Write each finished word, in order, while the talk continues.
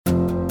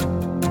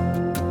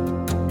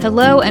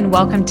Hello and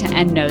welcome to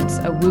EndNotes,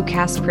 a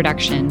WooCast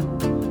production.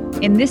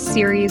 In this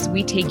series,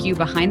 we take you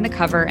behind the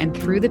cover and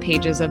through the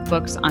pages of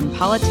books on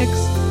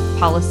politics,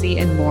 policy,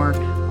 and more,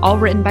 all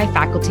written by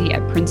faculty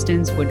at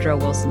Princeton's Woodrow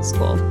Wilson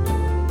School.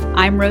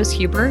 I'm Rose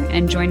Huber,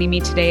 and joining me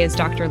today is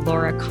Dr.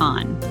 Laura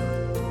Kahn.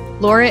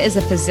 Laura is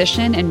a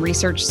physician and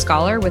research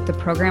scholar with the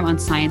Program on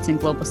Science and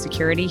Global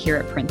Security here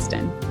at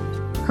Princeton.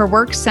 Her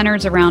work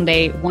centers around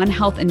a One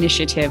Health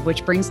initiative,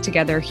 which brings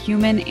together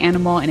human,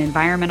 animal, and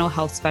environmental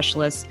health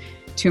specialists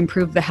to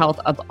improve the health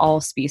of all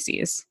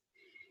species.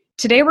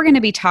 Today, we're going to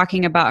be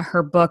talking about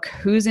her book,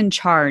 Who's in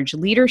Charge?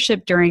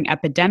 Leadership During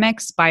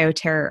Epidemics,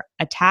 Bioterror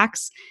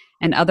Attacks,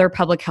 and Other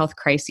Public Health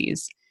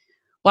Crises.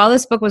 While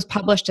this book was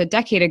published a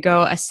decade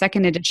ago, a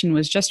second edition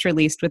was just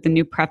released with a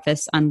new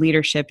preface on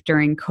leadership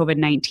during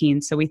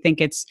COVID-19. So we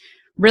think it's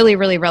really,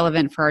 really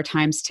relevant for our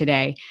times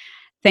today.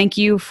 Thank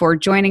you for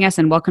joining us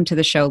and welcome to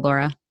the show,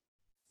 Laura.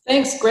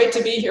 Thanks. Great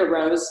to be here,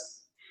 Rose.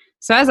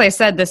 So as I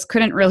said, this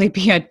couldn't really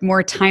be a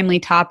more timely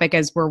topic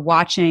as we're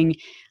watching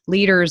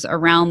leaders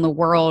around the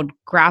world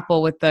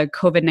grapple with the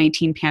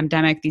COVID-19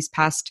 pandemic these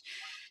past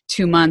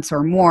 2 months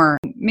or more.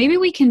 Maybe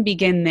we can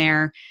begin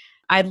there.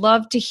 I'd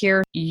love to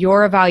hear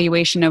your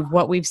evaluation of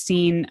what we've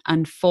seen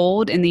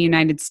unfold in the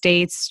United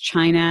States,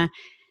 China,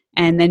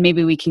 and then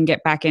maybe we can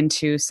get back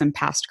into some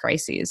past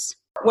crises.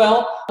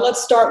 Well,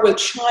 let's start with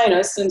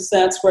China, since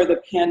that's where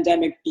the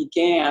pandemic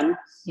began.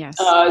 Yes.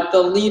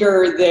 The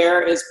leader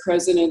there is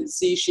President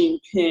Xi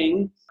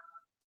Jinping.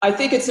 I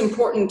think it's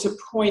important to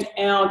point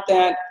out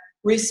that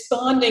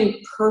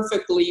responding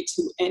perfectly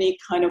to any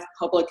kind of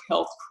public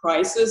health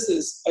crisis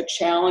is a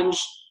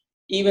challenge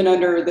even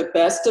under the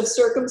best of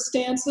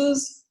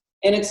circumstances,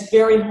 and it's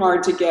very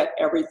hard to get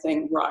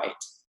everything right.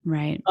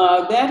 Right.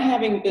 That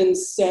having been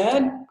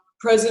said,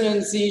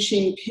 President Xi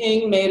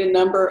Jinping made a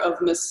number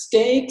of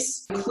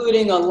mistakes,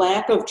 including a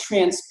lack of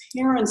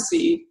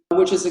transparency,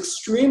 which is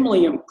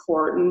extremely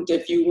important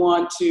if you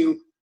want to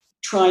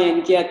try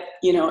and get,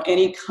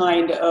 any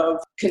kind of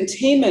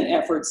containment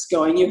efforts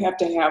going. You have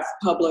to have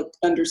public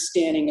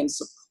understanding and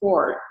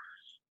support.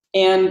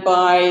 And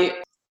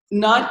by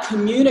not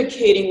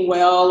communicating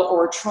well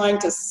or trying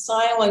to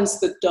silence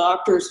the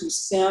doctors who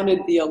sounded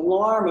the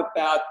alarm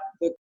about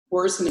the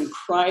worsening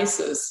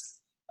crisis,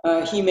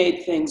 he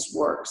made things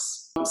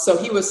worse. So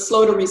he was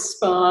slow to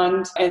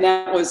respond, and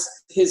that was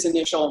his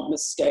initial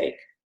mistake.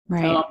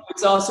 Right.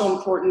 It's also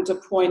important to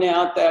point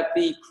out that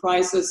the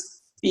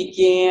crisis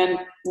began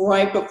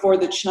right before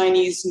the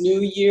Chinese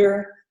New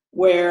Year,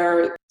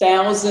 where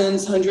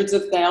hundreds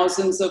of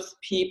thousands of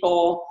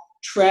people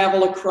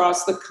travel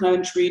across the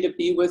country to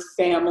be with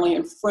family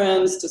and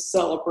friends to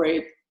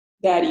celebrate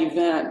that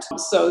event.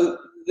 So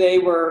they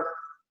were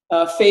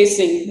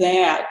facing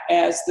that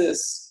as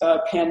this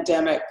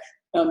pandemic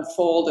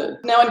unfolded.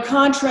 Now, in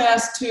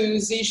contrast to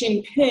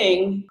Xi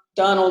Jinping,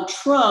 Donald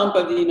Trump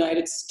of the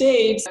United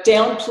States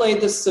downplayed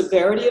the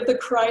severity of the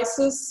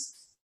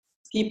crisis.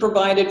 He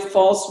provided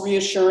false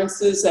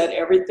reassurances that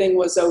everything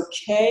was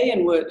okay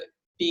and would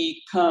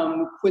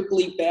become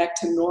quickly back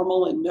to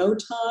normal in no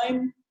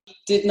time. He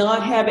did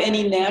not have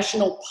any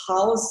national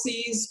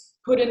policies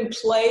put in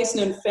place,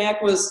 and in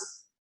fact,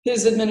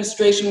 his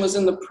administration was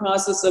in the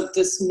process of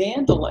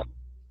dismantling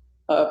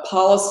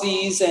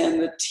policies and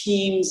the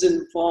teams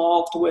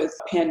involved with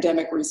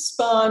pandemic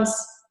response.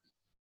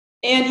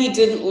 And he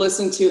didn't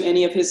listen to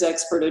any of his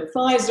expert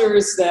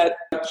advisors that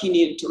he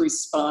needed to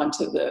respond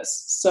to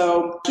this.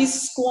 So he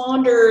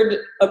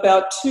squandered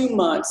about 2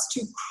 months,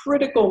 2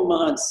 critical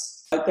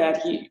months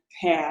that he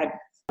had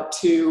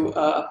to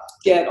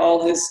get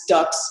all his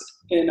ducks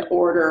in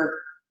order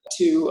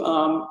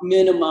to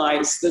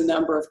minimize the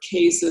number of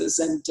cases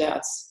and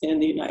deaths in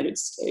the United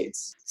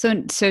States.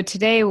 So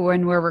today,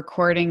 when we're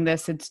recording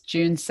this, it's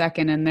June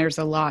 2nd, and there's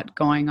a lot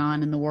going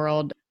on in the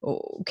world.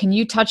 Can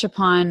you touch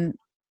upon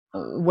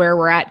where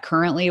we're at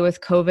currently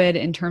with COVID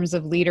in terms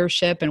of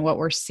leadership and what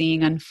we're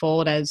seeing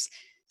unfold as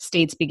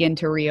states begin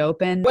to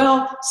reopen?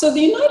 Well, so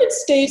the United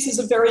States is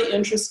a very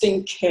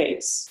interesting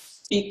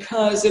case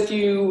because if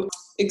you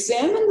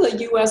examine the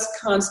U.S.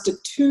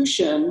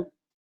 Constitution,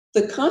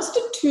 the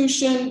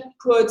Constitution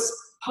puts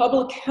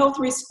public health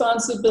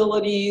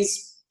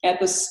responsibilities at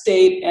the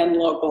state and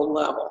local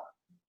level.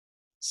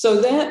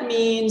 So that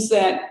means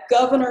that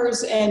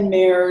governors and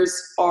mayors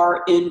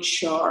are in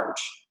charge.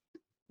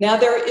 Now,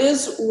 there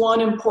is one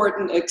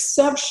important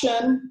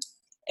exception,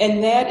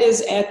 and that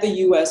is at the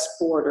U.S.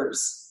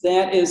 borders.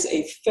 That is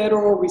a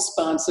federal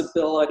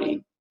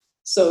responsibility.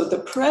 So the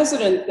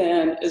president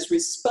then is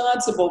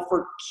responsible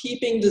for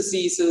keeping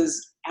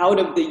diseases out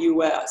of the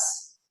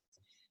U.S.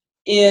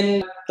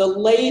 In the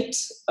late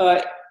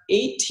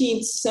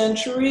 18th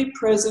century,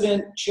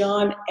 President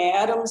John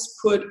Adams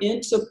put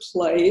into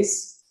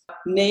place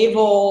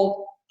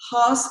naval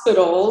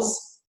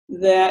hospitals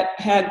that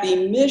had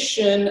the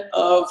mission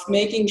of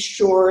making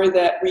sure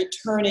that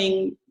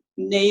returning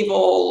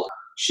naval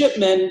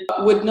shipmen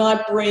would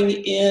not bring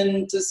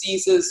in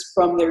diseases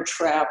from their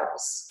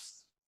travels.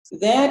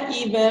 That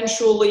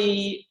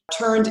eventually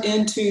turned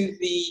into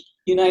the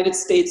United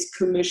States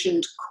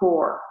Commissioned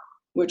Corps.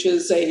 which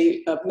is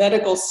a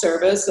medical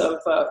service of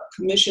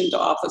commissioned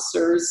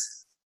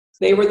officers.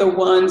 They were the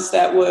ones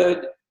that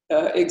would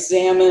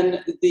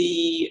examine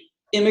the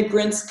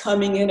immigrants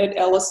coming in at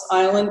Ellis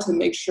Island to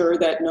make sure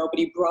that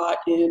nobody brought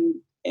in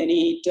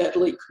any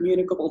deadly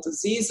communicable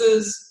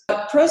diseases.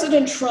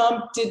 President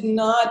Trump did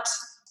not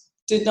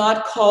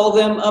call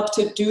them up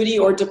to duty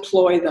or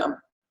deploy them.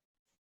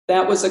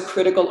 That was a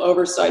critical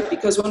oversight,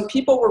 because when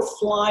people were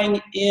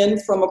flying in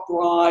from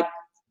abroad,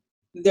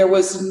 there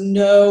was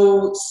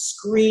no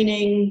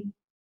screening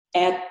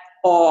at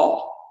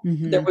all.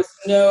 Mm-hmm. There was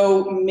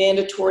no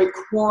mandatory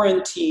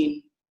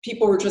quarantine.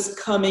 People were just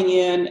coming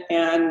in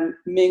and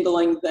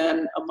mingling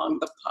then among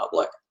the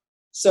public.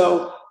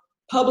 So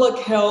public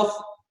health,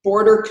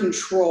 border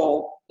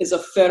control is a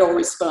federal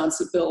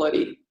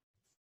responsibility.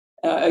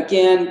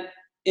 Again,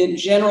 in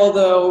general,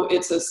 though,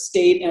 it's a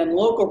state and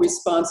local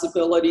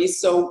responsibility.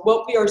 So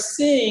what we are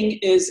seeing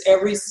is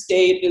every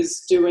state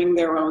is doing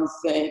their own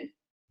thing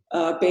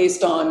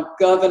based on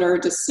governor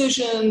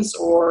decisions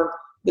or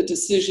the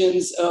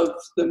decisions of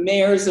the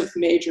mayors of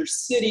major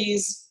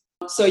cities.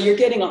 So you're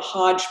getting a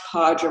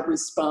hodgepodge of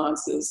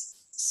responses.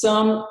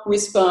 Some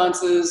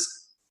responses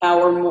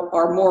are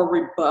more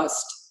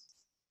robust.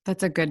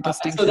 That's a good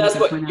distinction. So that's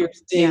what you're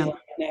seeing right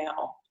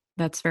now.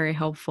 That's very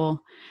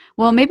helpful.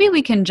 Well, maybe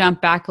we can jump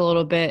back a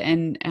little bit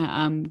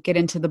and get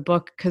into the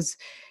book, because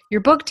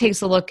your book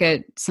takes a look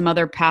at some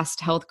other past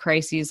health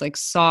crises like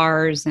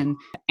SARS and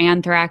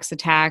anthrax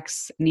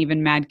attacks and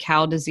even mad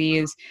cow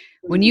disease.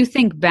 When you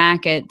think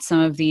back at some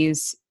of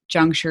these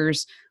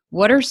junctures,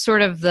 what are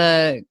sort of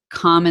the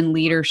common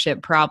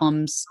leadership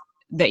problems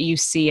that you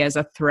see as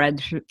a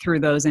thread through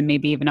those and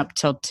maybe even up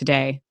till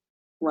today?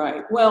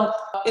 Right. Well,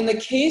 in the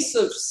case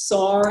of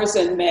SARS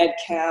and mad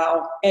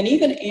cow and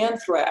even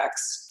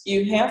anthrax,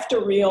 you have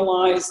to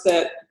realize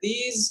that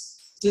these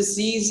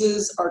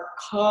diseases are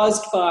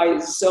caused by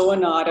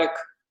zoonotic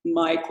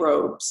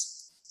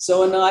microbes.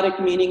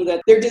 Zoonotic meaning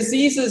that they're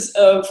diseases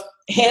of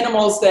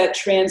animals that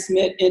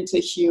transmit into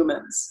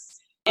humans.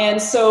 And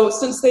so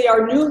since they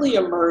are newly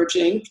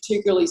emerging,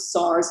 particularly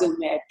SARS and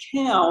mad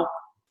cow,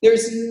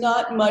 there's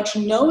not much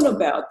known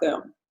about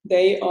them.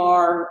 They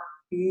are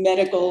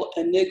medical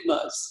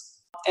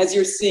enigmas. As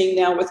you're seeing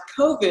now with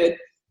COVID,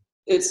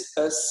 it's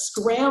a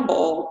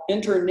scramble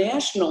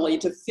internationally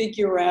to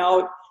figure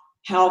out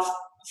how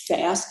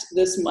fast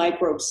this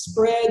microbe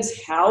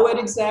spreads, how it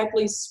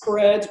exactly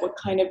spreads, what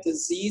kind of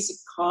disease it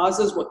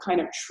causes, what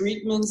kind of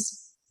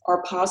treatments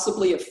are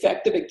possibly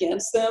effective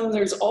against them.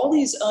 There's all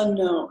these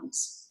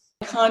unknowns.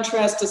 In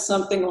contrast to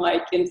something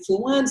like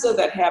influenza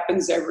that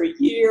happens every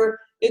year,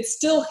 it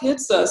still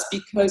hits us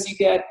because you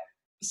get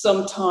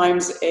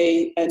sometimes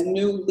a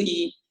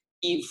newly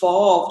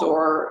evolved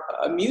or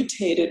a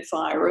mutated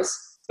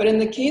virus. But in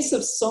the case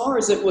of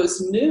SARS, it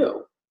was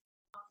new.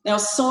 Now,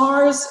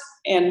 SARS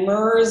and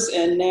MERS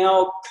and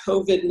now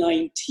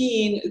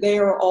COVID-19, they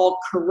are all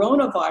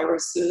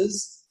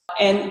coronaviruses,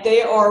 and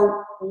they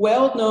are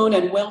well known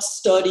and well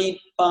studied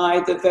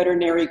by the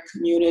veterinary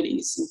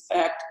communities. In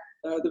fact,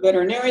 the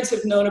veterinarians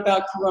have known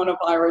about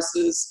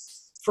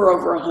coronaviruses for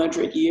over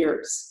 100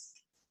 years.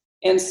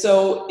 And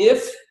so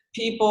if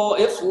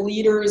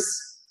leaders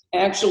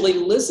actually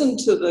listen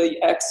to the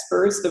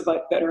experts,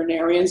 the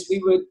veterinarians, we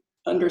would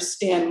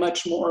understand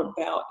much more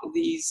about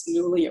these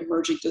newly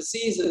emerging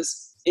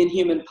diseases in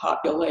human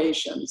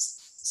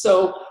populations.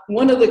 So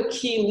one of the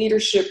key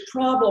leadership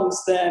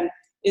problems then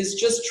is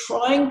just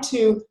trying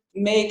to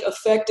make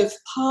effective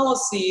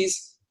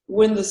policies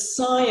when the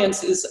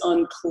science is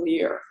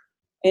unclear.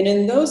 And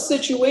in those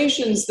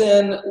situations,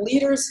 then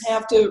leaders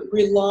have to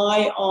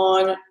rely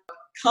on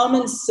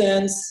common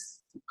sense,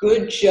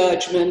 good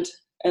judgment,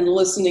 and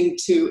listening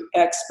to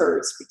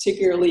experts,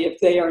 particularly if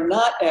they are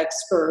not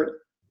expert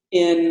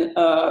in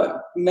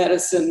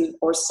medicine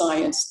or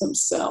science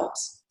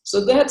themselves.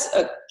 So that's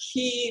a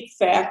key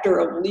factor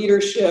of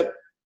leadership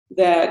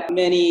that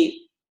many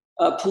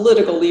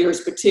political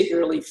leaders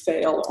particularly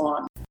fail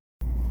on.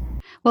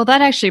 Well,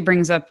 that actually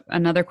brings up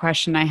another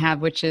question I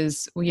have, which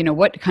is,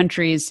 what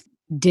countries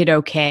did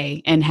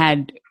okay and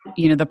had,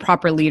 the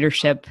proper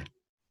leadership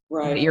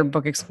that your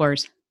book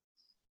explores?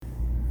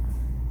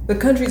 The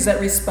countries that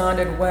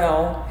responded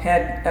well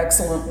had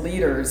excellent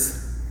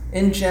leaders.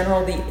 In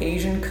general, the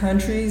Asian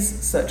countries,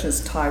 such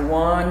as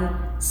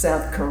Taiwan,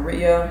 South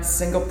Korea,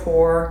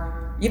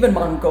 Singapore, even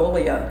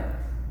Mongolia,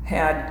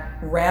 had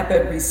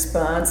rapid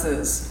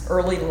responses,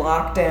 early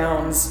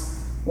lockdowns,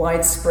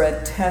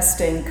 widespread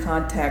testing,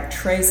 contact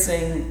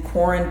tracing,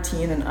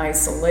 quarantine and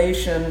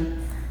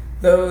isolation.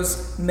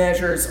 Those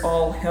measures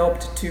all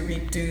helped to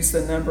reduce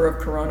the number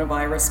of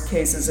coronavirus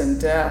cases and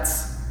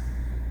deaths.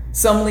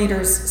 Some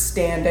leaders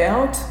stand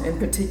out, in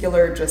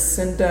particular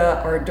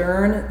Jacinda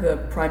Ardern, the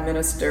Prime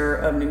Minister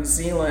of New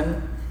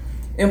Zealand,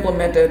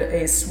 implemented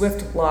a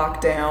swift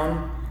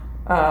lockdown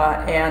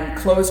and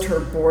closed her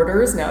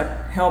borders. Now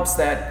it helps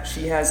that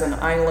she has an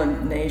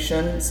island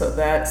nation, so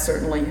that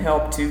certainly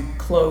helped to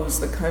close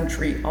the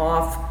country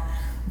off.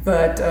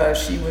 But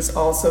she was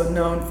also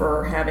known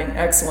for having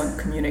excellent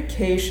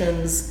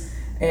communications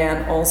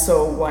and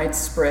also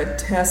widespread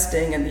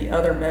testing and the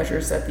other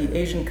measures that the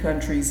Asian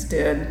countries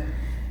did,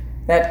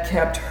 that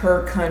kept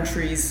her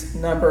country's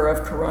number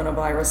of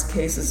coronavirus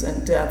cases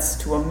and deaths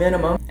to a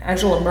minimum.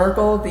 Angela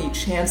Merkel, the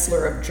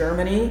Chancellor of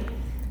Germany,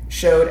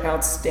 showed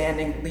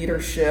outstanding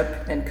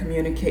leadership and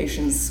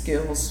communication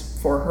skills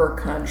for her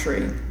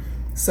country.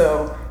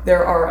 So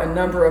there are a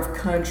number of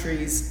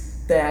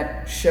countries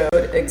that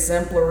showed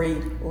exemplary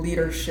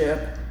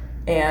leadership,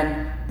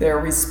 and their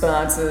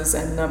responses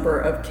and number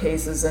of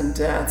cases and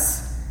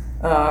deaths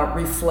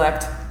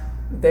reflect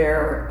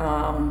their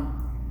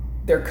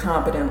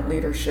competent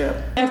leadership.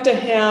 You have to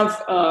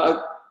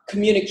have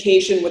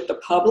communication with the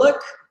public.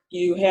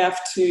 You have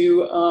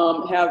to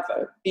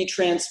be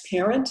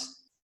transparent.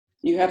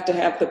 You have to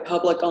have the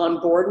public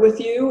on board with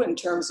you in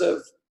terms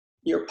of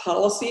your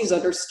policies,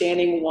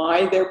 understanding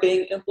why they're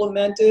being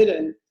implemented,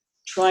 and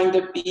trying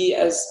to be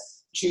as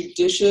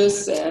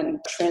judicious and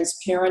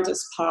transparent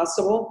as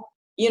possible.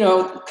 You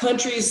know,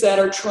 countries that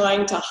are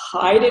trying to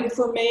hide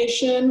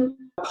information,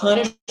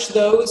 punish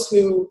those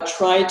who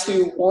try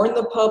to warn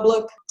the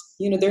public,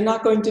 they're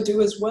not going to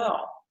do as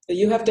well.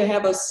 You have to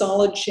have a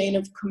solid chain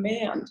of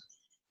command.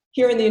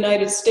 Here in the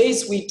United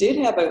States, we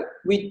do have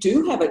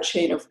a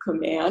chain of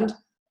command,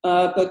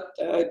 but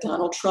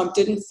Donald Trump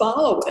didn't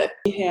follow it.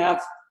 We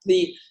have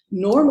the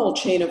normal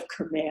chain of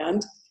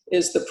command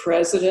is the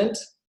president,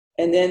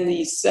 and then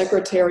the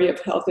Secretary of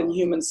Health and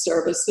Human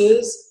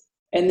Services,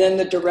 and then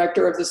the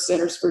Director of the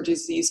Centers for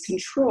Disease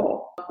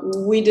Control.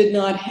 We did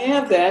not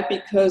have that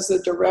because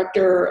the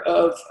Director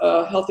of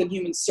Health and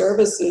Human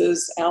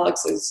Services,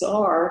 Alex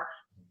Azar,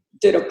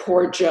 did a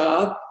poor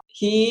job.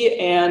 He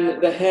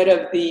and the head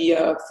of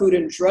the Food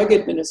and Drug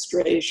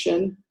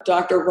Administration,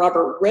 Dr.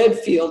 Robert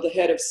Redfield, the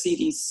head of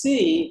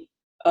CDC,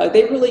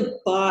 they really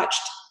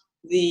botched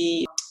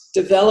the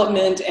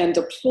development and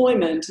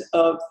deployment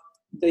of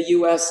the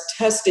U.S.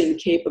 testing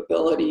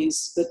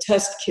capabilities, the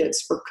test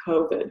kits for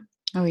COVID.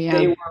 Oh,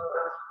 yeah.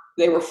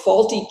 They were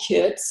faulty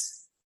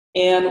kits,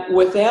 and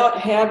without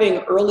having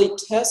early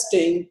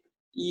testing,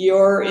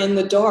 you're in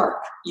the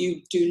dark.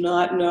 You do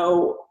not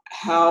know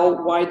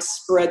how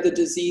widespread the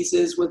disease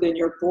is within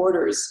your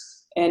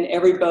borders, and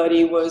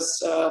everybody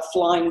was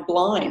flying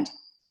blind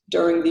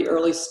during the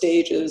early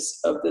stages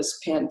of this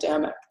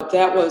pandemic.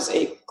 That was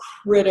a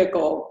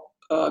critical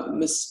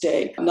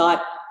mistake,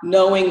 not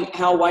knowing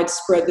how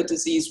widespread the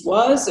disease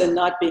was and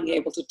not being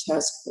able to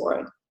test for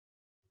it.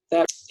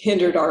 That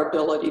hindered our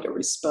ability to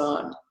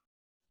respond.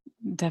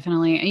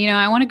 Definitely.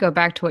 I want to go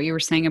back to what you were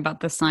saying about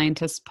the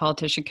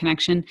scientist-politician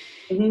connection,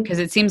 because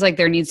it seems like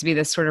there needs to be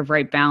this sort of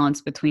right balance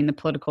between the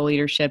political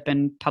leadership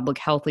and public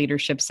health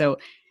leadership. So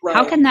right.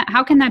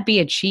 How can that be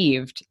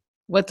achieved?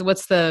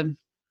 What's the...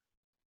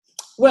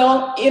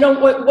 Well,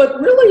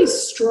 what really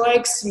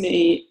strikes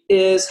me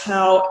is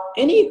how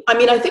I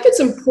think it's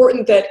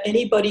important that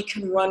anybody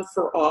can run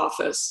for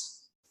office.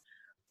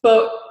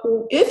 But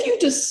if you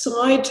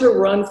decide to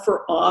run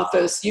for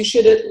office, you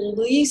should at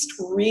least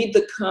read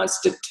the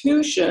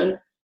Constitution,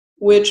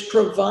 which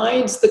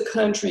provides the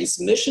country's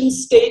mission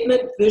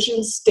statement,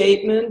 vision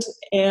statement,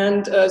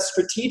 and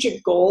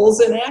strategic goals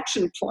and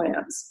action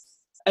plans.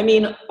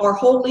 Our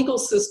whole legal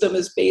system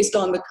is based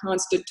on the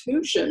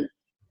Constitution.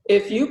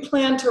 If you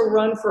plan to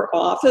run for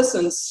office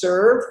and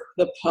serve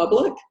the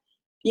public,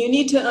 you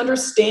need to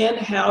understand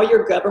how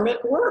your government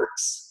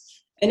works.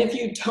 And if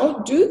you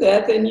don't do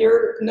that, then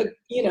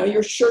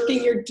you're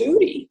shirking your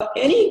duty.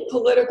 Any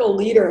political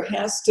leader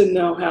has to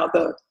know how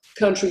the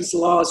country's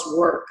laws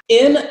work.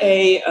 In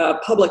a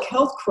public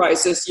health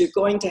crisis, you're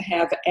going to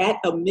have, at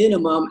a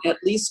minimum, at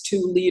least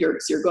two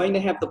leaders. You're going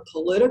to have the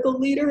political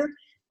leader,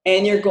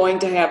 and you're going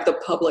to have the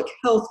public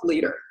health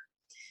leader.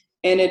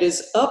 And it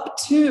is up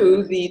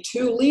to the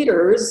two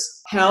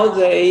leaders how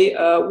they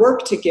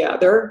work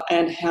together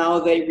and how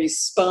they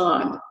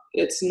respond.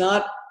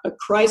 A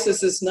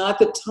crisis is not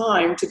the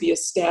time to be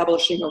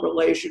establishing a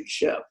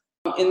relationship.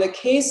 In the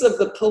case of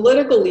the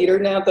political leader,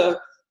 now the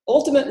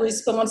ultimate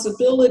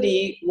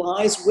responsibility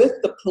lies with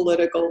the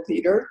political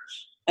leader,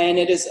 and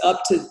it is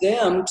up to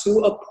them to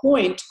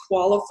appoint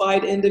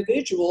qualified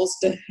individuals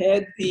to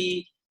head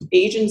the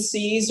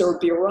agencies or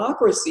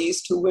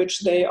bureaucracies to which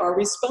they are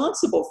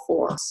responsible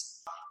for.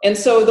 And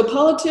so the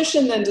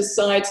politician then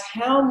decides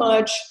how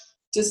much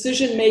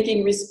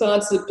decision-making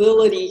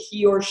responsibility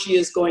he or she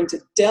is going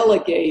to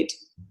delegate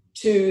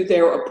to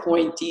their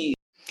appointees.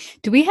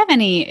 Do we have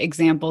any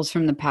examples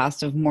from the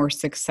past of more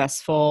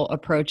successful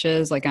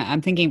approaches? Like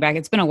I'm thinking back,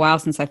 it's been a while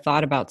since I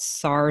thought about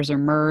SARS or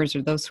MERS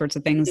or those sorts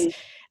of things.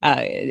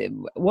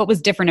 What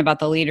was different about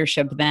the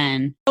leadership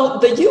then? Well,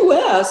 the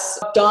U.S.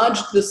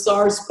 dodged the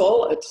SARS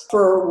bullet.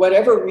 For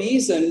whatever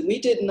reason, we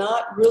did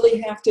not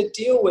really have to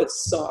deal with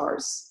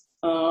SARS.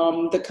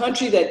 The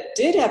country that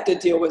did have to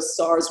deal with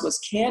SARS was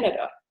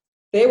Canada.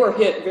 They were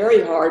hit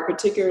very hard,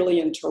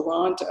 particularly in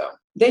Toronto.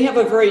 They have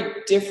a very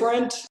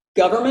different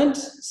government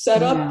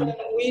set up than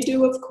we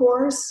do, of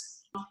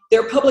course.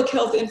 Their public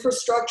health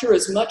infrastructure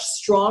is much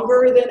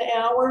stronger than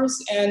ours,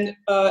 and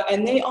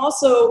they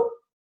also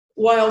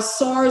while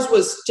SARS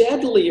was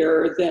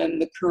deadlier than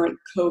the current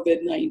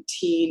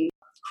COVID-19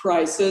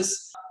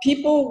 crisis,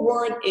 people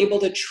weren't able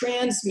to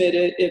transmit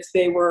it if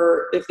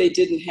they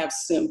didn't have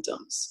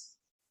symptoms.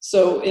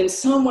 So in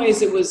some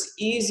ways it was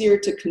easier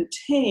to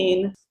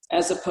contain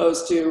as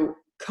opposed to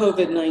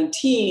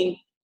COVID-19,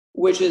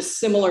 which is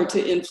similar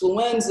to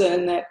influenza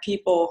in that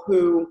people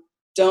who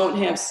don't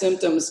have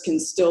symptoms can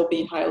still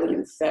be highly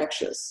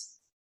infectious.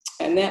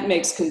 And that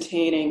makes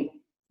containing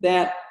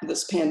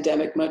this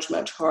pandemic much,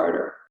 much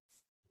harder.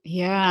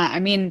 Yeah, I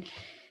mean,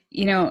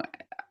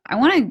 I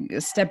want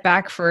to step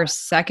back for a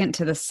second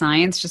to the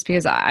science, just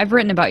because I've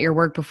written about your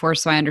work before,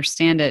 so I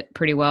understand it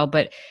pretty well.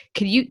 But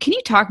can you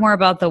talk more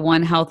about the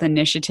One Health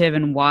Initiative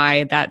and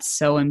why that's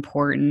so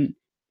important?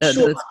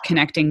 Sure. The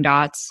connecting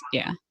dots.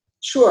 Yeah.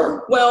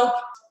 Sure. Well,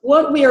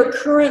 what we are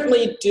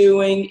currently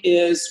doing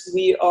is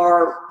we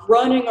are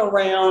running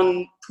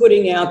around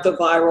putting out the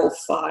viral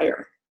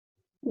fire.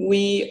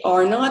 We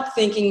are not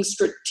thinking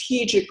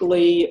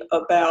strategically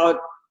about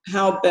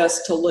how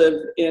best to live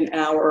in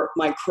our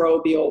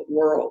microbial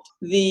world.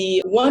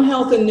 The One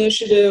Health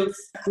Initiative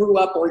grew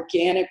up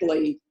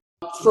organically.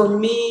 For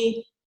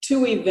me,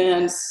 two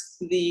events,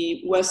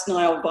 the West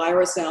Nile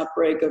virus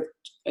outbreak of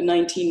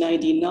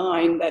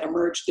 1999 that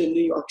emerged in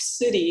New York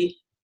City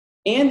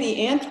and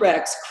the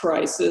anthrax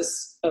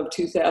crisis of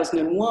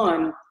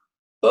 2001,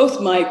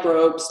 both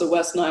microbes, the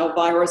West Nile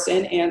virus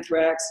and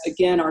anthrax,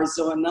 again, are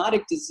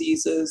zoonotic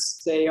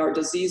diseases. They are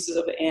diseases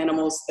of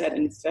animals that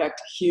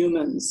infect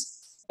humans.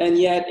 And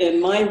yet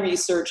in my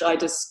research, I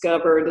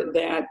discovered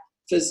that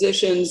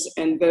physicians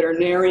and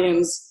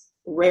veterinarians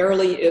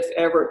rarely, if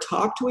ever,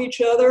 talk to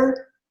each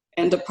other,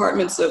 and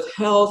departments of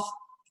health,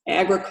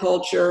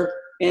 agriculture,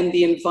 and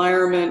the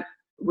environment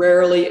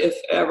rarely, if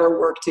ever,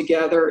 work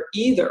together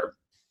either.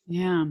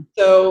 Yeah.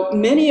 So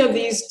many of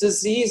these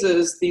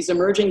diseases, these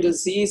emerging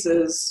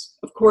diseases,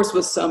 of course,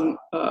 with some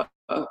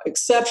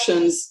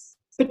exceptions,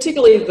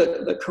 particularly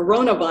the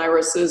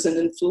coronaviruses and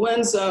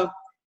influenza,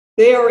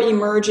 they are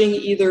emerging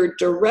either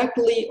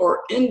directly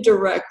or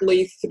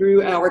indirectly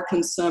through our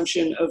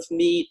consumption of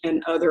meat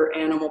and other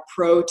animal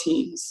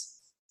proteins.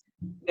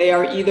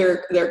 They're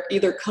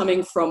either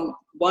coming from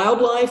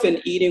wildlife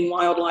and eating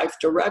wildlife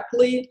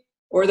directly,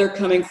 or they're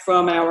coming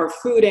from our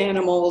food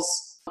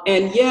animals.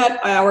 And yet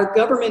our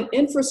government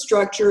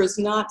infrastructure is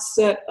not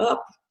set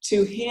up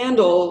to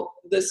handle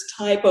this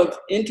type of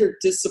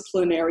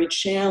interdisciplinary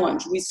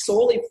challenge. We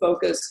solely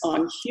focus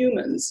on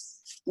humans.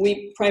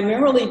 We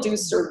primarily do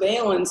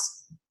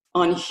surveillance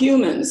on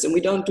humans, and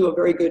we don't do a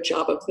very good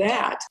job of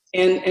that.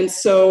 And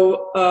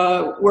so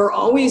we're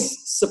always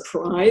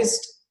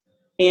surprised,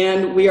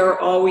 and we are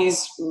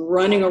always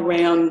running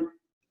around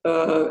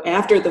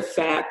after the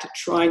fact,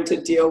 trying to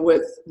deal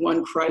with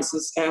one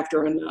crisis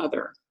after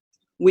another.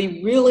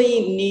 We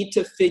really need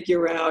to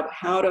figure out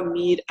how to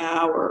meet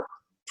our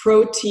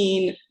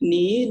protein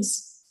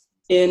needs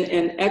in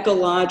an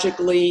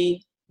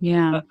ecologically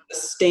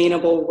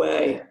sustainable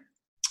way.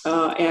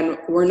 And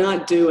we're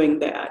not doing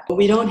that.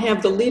 We don't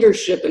have the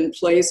leadership in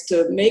place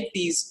to make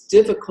these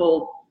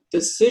difficult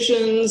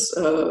decisions,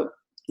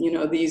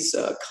 these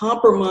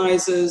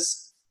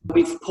compromises.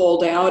 We've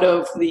pulled out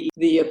of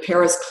the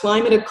Paris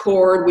Climate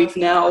Accord. We've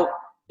now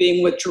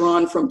being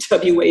withdrawn from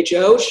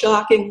WHO,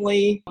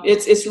 shockingly.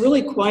 It's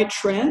really quite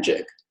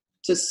tragic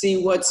to see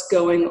what's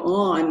going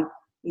on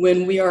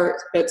when we are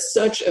at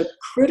such a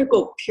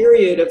critical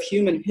period of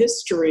human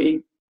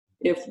history.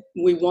 If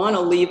we want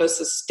to leave a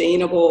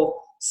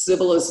sustainable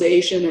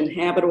civilization and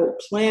habitable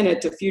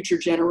planet to future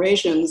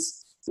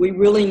generations, we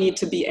really need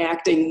to be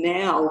acting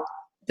now.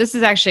 This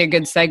is actually a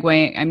good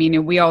segue. I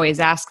mean, we always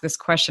ask this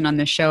question on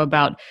the show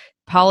about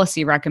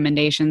policy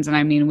recommendations. And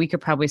I mean, we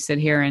could probably sit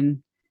here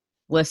and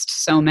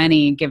list so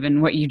many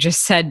given what you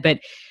just said, but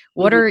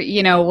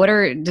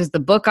does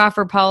the book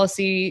offer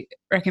policy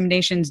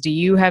recommendations? Do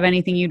you have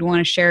anything you'd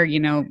want to share?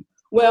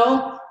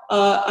 Well,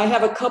 I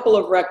have a couple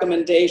of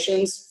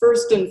recommendations.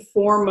 First and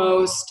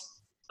foremost,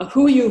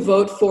 who you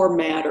vote for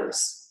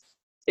matters.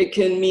 It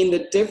can mean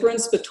the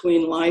difference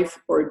between life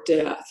or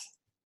death.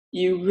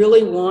 You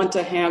really want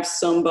to have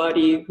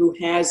somebody who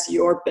has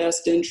your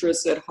best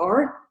interests at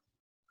heart,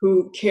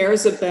 who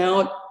cares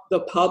about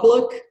the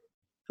public,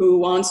 who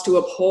wants to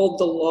uphold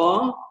the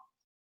law.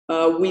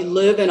 We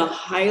live in a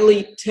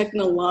highly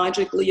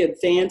technologically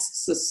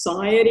advanced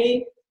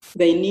society.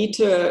 They need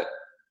to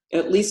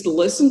at least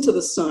listen to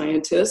the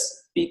scientists,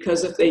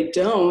 because if they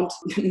don't,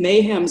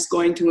 mayhem's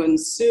going to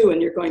ensue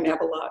and you're going to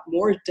have a lot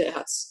more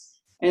deaths.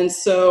 And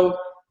so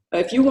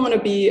if you want to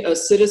be a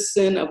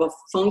citizen of a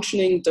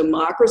functioning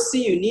democracy,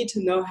 you need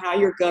to know how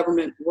your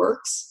government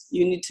works.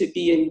 You need to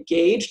be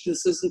engaged.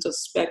 This isn't a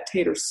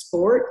spectator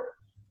sport.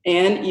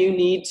 And you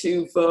need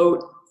to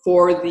vote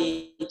for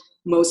the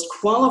most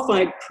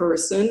qualified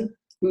person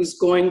who's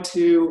going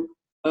to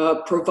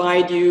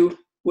provide you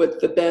with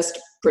the best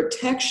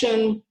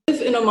protection. We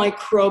live in a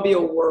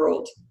microbial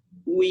world.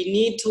 We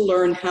need to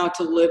learn how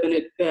to live in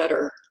it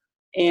better.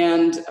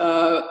 And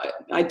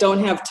I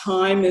don't have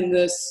time in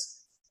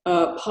this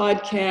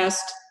podcast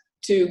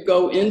to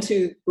go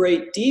into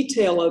great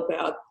detail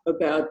about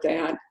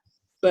that,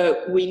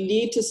 but we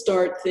need to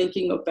start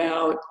thinking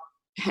about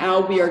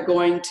how we are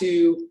going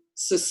to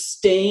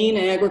sustain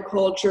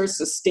agriculture,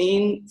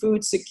 sustain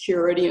food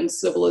security and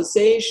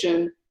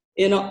civilization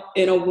in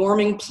a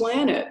warming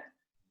planet.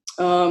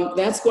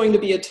 That's going to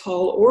be a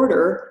tall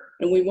order,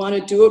 and we want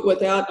to do it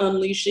without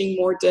unleashing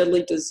more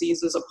deadly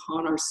diseases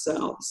upon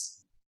ourselves.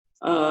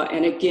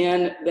 And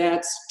again,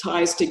 that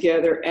ties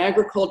together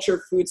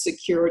agriculture, food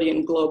security,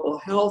 and global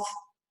health.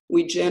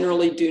 We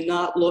generally do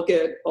not look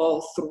at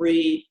all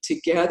three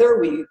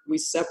together. We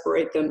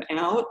separate them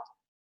out,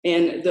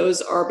 and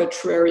those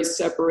arbitrary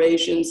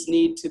separations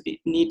need to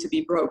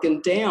be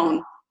broken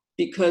down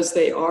because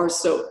they are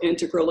so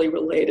integrally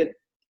related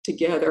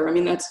together. I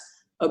mean, that's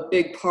a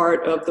big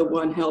part of the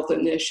One Health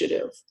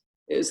initiative,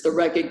 is the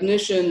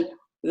recognition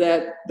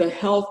that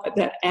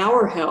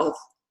our health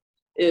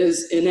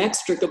is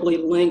inextricably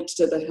linked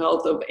to the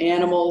health of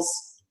animals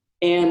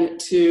and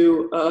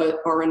to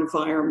our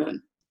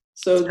environment.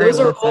 So those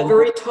are all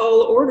very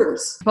tall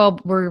orders. Well,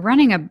 we're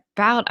running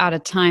about out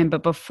of time,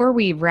 but before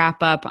we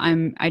wrap up,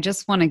 I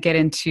just want to get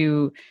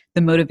into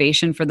the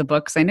motivation for the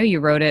book, because I know you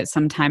wrote it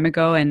some time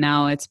ago, and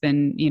now it's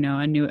been,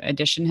 a new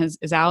edition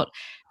is out.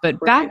 But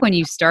back when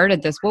you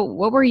started this,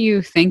 what were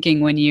you thinking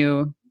when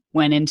you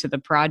went into the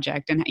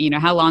project, and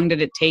how long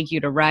did it take you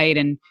to write,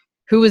 and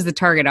who was the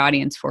target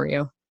audience for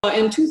you?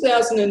 In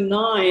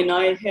 2009,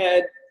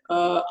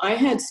 I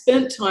had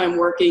spent time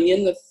working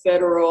in the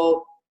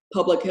federal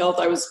public health.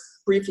 I was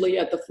briefly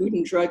at the Food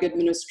and Drug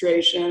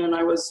Administration, and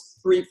I was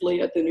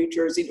briefly at the New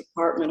Jersey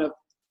Department of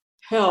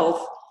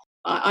Health.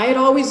 I had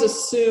always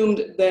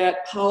assumed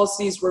that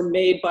policies were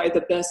made by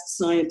the best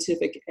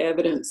scientific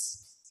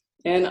evidence.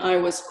 And I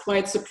was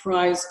quite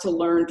surprised to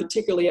learn,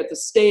 particularly at the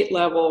state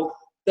level,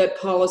 that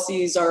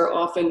policies are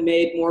often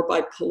made more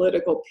by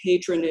political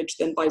patronage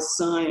than by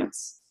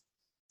science.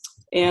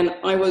 And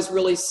I was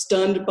really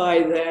stunned by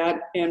that.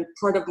 And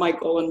part of my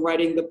goal in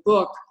writing the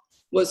book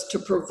was to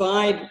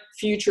provide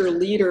future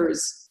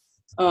leaders,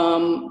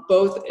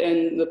 both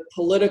in the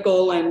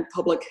political and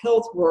public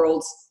health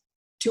worlds,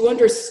 to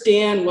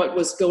understand what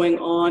was going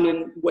on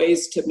and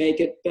ways to make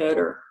it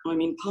better. I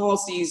mean,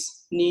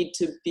 policies need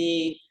to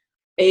be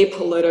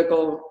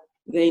apolitical.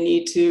 They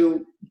need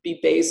to be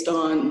based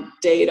on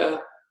data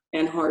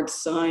and hard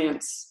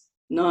science,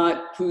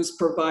 not who's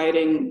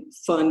providing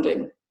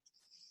funding.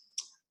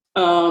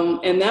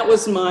 And that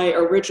was my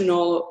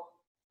original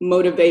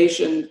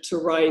motivation to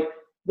write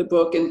the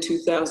book in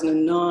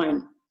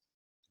 2009.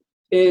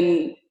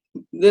 In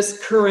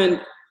this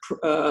current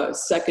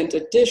second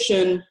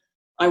edition,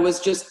 I was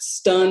just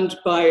stunned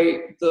by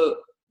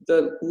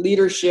the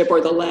leadership or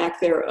the lack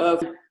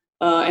thereof,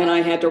 and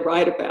I had to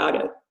write about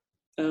it.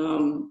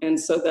 And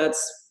so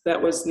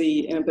that was the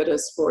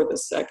impetus for the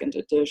second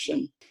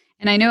edition.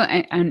 And I know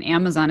on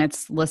Amazon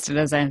it's listed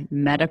as a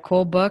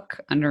medical book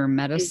under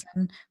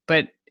medicine,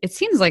 but it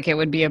seems like it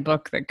would be a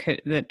book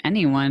that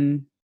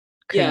anyone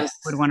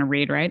would want to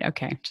read, right?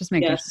 Okay, just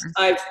making sure.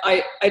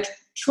 I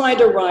tried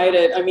to write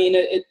it. I mean,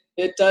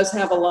 it does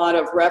have a lot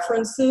of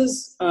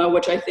references,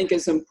 which I think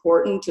is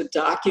important to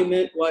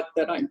document what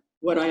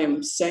I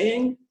am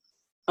saying.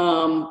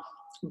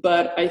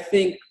 But I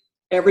think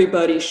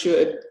everybody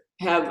should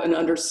have an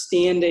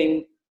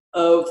understanding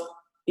of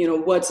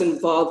what's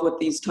involved with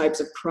these types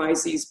of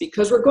crises,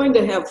 because we're going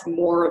to have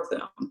more of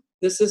them.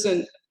 This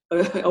isn't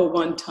a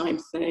one-time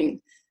thing.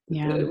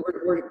 Yeah.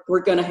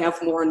 We're going to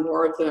have more and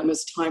more of them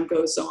as time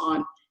goes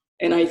on.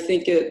 And I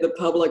think the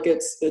public,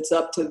 it's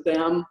up to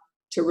them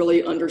to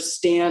really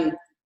understand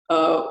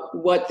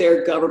what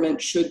their government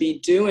should be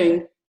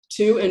doing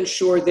to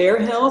ensure their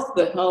health,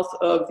 the health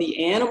of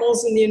the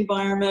animals in the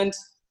environment,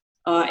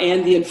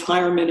 and the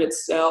environment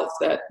itself,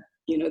 that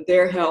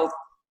their health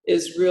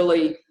is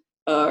really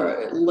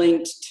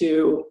linked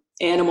to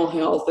animal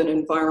health and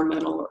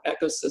environmental or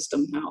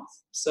ecosystem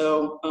health.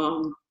 So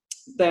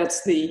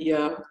that's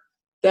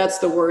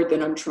the word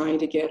that I'm trying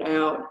to get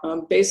out.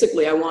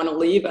 Basically, I want to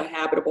leave a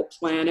habitable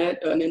planet,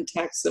 an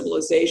intact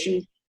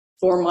civilization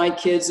for my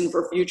kids and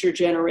for future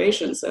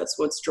generations. That's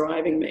what's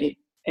driving me.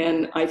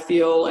 And I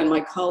feel, and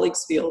my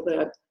colleagues feel,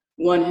 that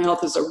One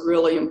Health is a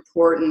really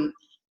important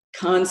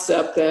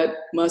concept that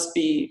must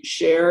be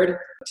shared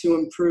to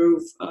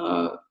improve,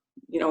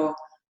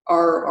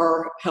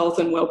 our health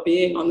and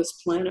well-being on this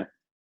planet.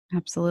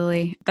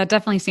 Absolutely. That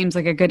definitely seems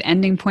like a good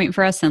ending point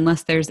for us,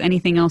 unless there's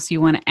anything else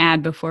you want to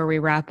add before we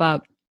wrap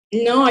up.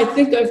 No, I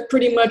think I've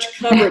pretty much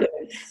covered it.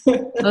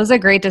 That was a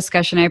great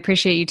discussion. I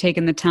appreciate you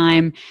taking the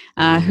time.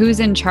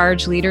 Who's in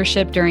Charge?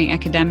 Leadership During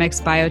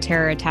Epidemics,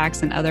 Bioterror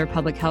Attacks, and Other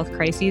Public Health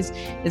Crises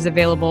is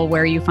available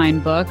where you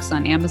find books,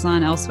 on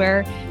Amazon,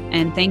 elsewhere.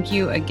 And thank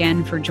you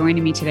again for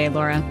joining me today,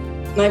 Laura.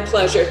 My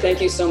pleasure.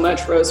 Thank you so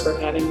much, Rose, for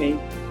having me.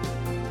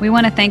 We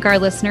want to thank our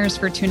listeners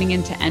for tuning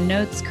in to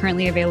EndNotes,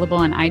 currently available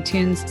on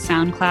iTunes,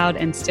 SoundCloud,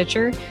 and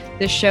Stitcher.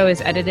 This show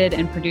is edited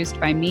and produced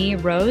by me,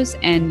 Rose,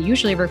 and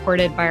usually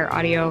recorded by our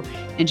audio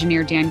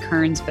engineer, Dan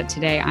Kearns, but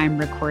today I'm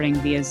recording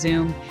via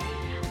Zoom.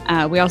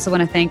 We also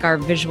want to thank our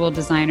visual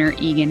designer,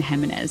 Egan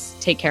Jimenez.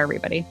 Take care,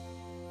 everybody.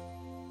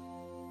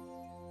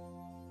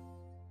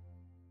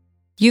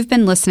 You've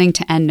been listening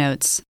to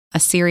EndNotes, a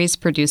series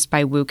produced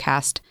by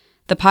WooCast,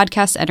 the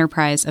podcast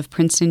enterprise of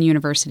Princeton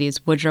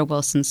University's Woodrow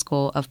Wilson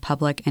School of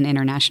Public and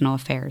International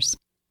Affairs.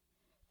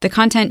 The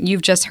content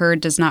you've just heard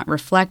does not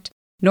reflect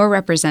nor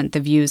represent the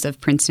views of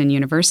Princeton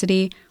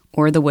University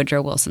or the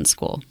Woodrow Wilson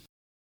School.